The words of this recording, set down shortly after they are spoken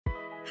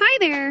Hi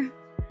there!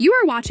 You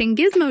are watching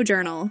Gizmo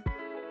Journal.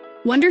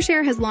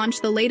 Wondershare has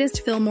launched the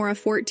latest Filmora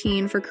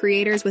 14 for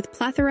creators with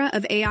plethora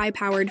of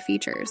AI-powered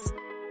features.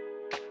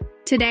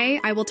 Today,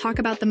 I will talk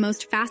about the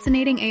most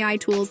fascinating AI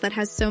tools that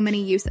has so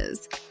many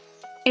uses.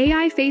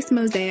 AI Face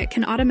Mosaic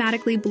can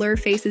automatically blur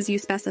faces you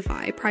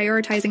specify,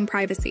 prioritizing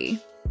privacy.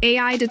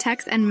 AI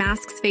detects and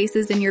masks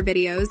faces in your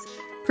videos,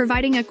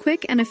 providing a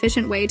quick and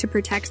efficient way to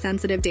protect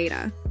sensitive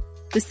data.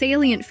 The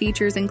salient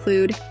features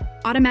include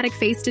automatic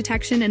face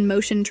detection and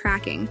motion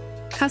tracking,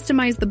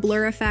 customize the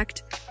blur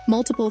effect,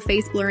 multiple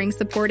face blurring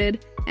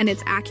supported, and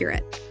it's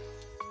accurate.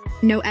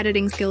 No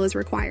editing skill is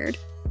required.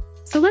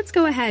 So let's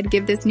go ahead,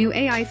 give this new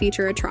AI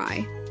feature a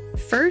try.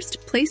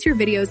 First, place your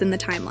videos in the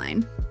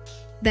timeline.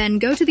 Then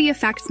go to the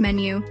Effects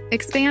menu,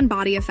 expand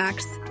Body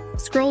Effects,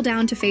 scroll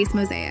down to Face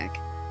Mosaic.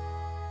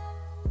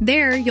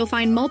 There, you'll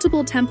find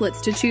multiple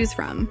templates to choose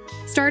from,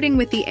 starting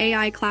with the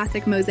AI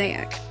Classic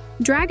Mosaic.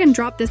 Drag and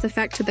drop this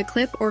effect to the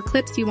clip or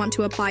clips you want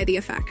to apply the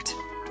effect.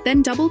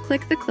 Then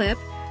double-click the clip,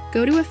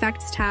 go to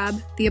Effects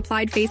tab. The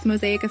applied Face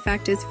Mosaic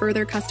effect is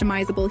further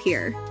customizable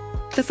here.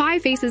 The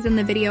 5 faces in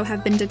the video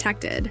have been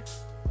detected.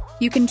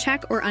 You can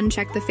check or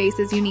uncheck the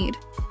faces you need.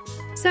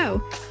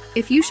 So,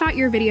 if you shot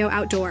your video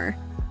outdoor,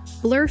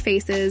 blur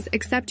faces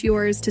except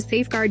yours to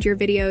safeguard your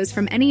videos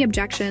from any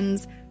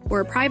objections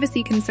or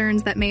privacy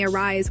concerns that may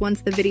arise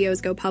once the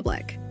videos go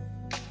public.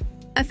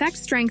 Effect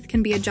strength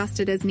can be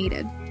adjusted as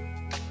needed.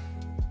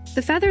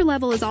 The feather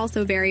level is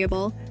also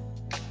variable.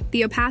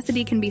 The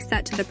opacity can be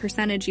set to the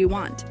percentage you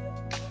want.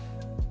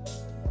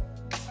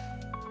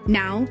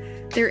 Now,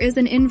 there is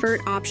an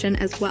invert option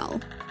as well,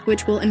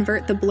 which will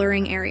invert the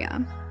blurring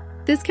area.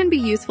 This can be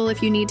useful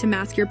if you need to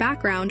mask your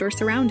background or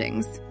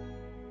surroundings.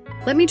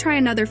 Let me try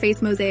another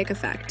Face Mosaic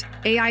effect,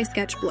 AI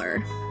Sketch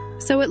Blur.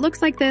 So it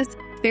looks like this,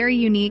 very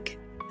unique.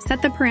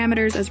 Set the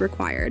parameters as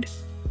required.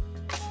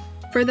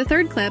 For the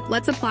third clip,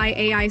 let's apply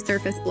AI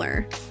Surface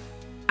Blur.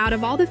 Out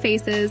of all the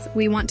faces,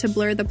 we want to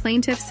blur the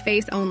plaintiff's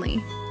face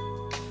only.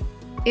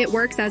 It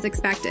works as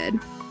expected.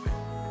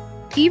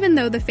 Even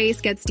though the face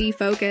gets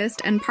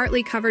defocused and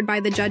partly covered by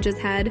the judge's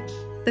head,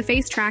 the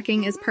face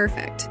tracking is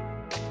perfect.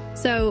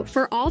 So,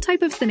 for all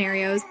type of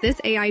scenarios,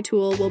 this AI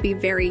tool will be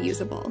very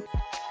usable.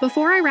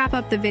 Before I wrap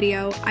up the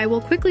video, I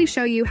will quickly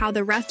show you how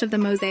the rest of the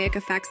mosaic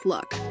effects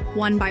look,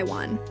 one by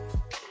one.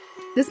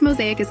 This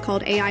mosaic is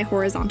called AI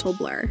Horizontal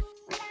Blur.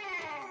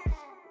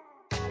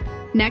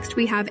 Next,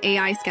 we have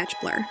AI Sketch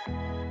Blur.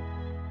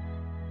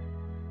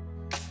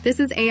 This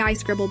is AI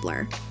Scribble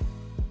Blur.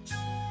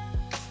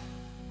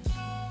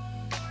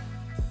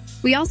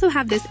 We also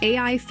have this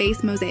AI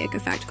Face Mosaic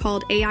effect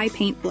called AI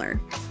Paint Blur.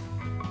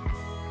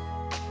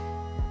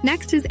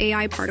 Next is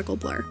AI Particle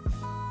Blur.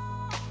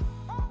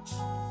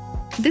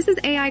 This is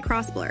AI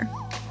Cross Blur.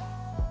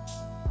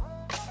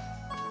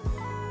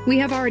 We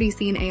have already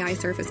seen AI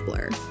Surface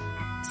Blur.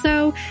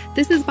 So,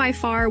 this is by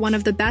far one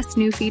of the best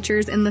new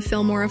features in the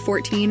Filmora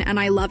 14, and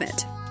I love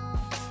it.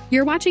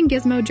 You're watching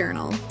Gizmo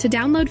Journal. To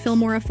download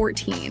Filmora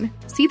 14,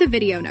 see the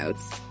video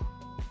notes.